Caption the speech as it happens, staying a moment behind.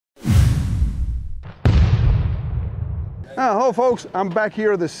Hello folks, I'm back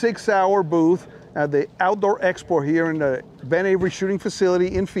here at the 6 Hour booth at the Outdoor Expo here in the Ben Avery shooting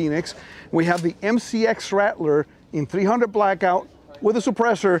facility in Phoenix. We have the MCX Rattler in 300 blackout with a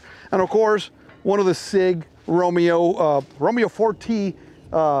suppressor, and of course, one of the SIG Romeo 4T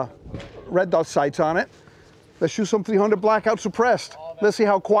red dot sights on it. Let's shoot some 300 blackout suppressed. Let's see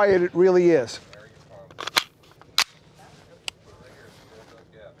how quiet it really is.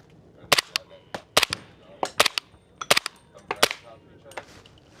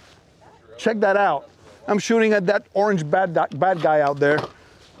 Check that out. I'm shooting at that orange bad guy out there.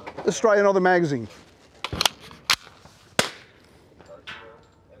 Let's try another magazine.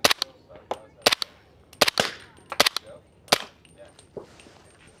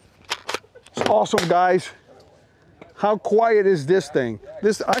 It's awesome, guys. How quiet is this thing?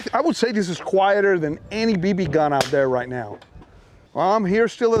 I would say this is quieter than any BB gun out there right now. Well, I'm here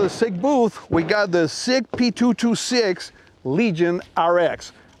still at the SIG booth. We got the SIG P226 Legion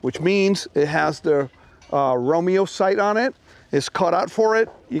RX, which means it has the Romeo sight on it. It's cut out for it.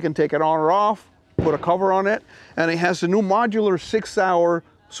 You can take it on or off, put a cover on it, and it has the new modular 6 Hour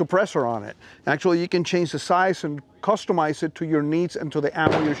suppressor on it. Actually, you can change the size and customize it to your needs and to the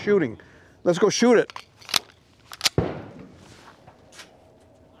ammo you're shooting. Let's go shoot it.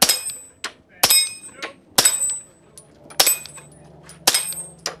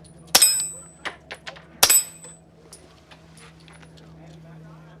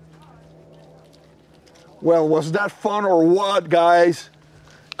 Well, was that fun or what, guys?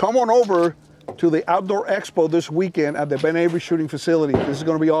 Come on over to the Outdoor Expo this weekend at the Ben Avery shooting facility. This is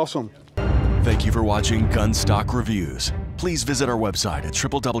going to be awesome. Thank you for watching Gunstock Reviews. Please visit our website at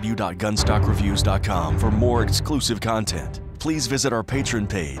www.gunstockreviews.com for more exclusive content. Please visit our Patreon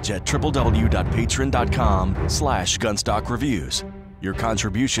page at www.patreon.com/gunstockreviews. Your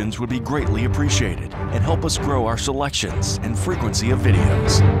contributions would be greatly appreciated and help us grow our selections and frequency of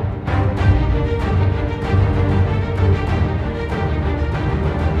videos.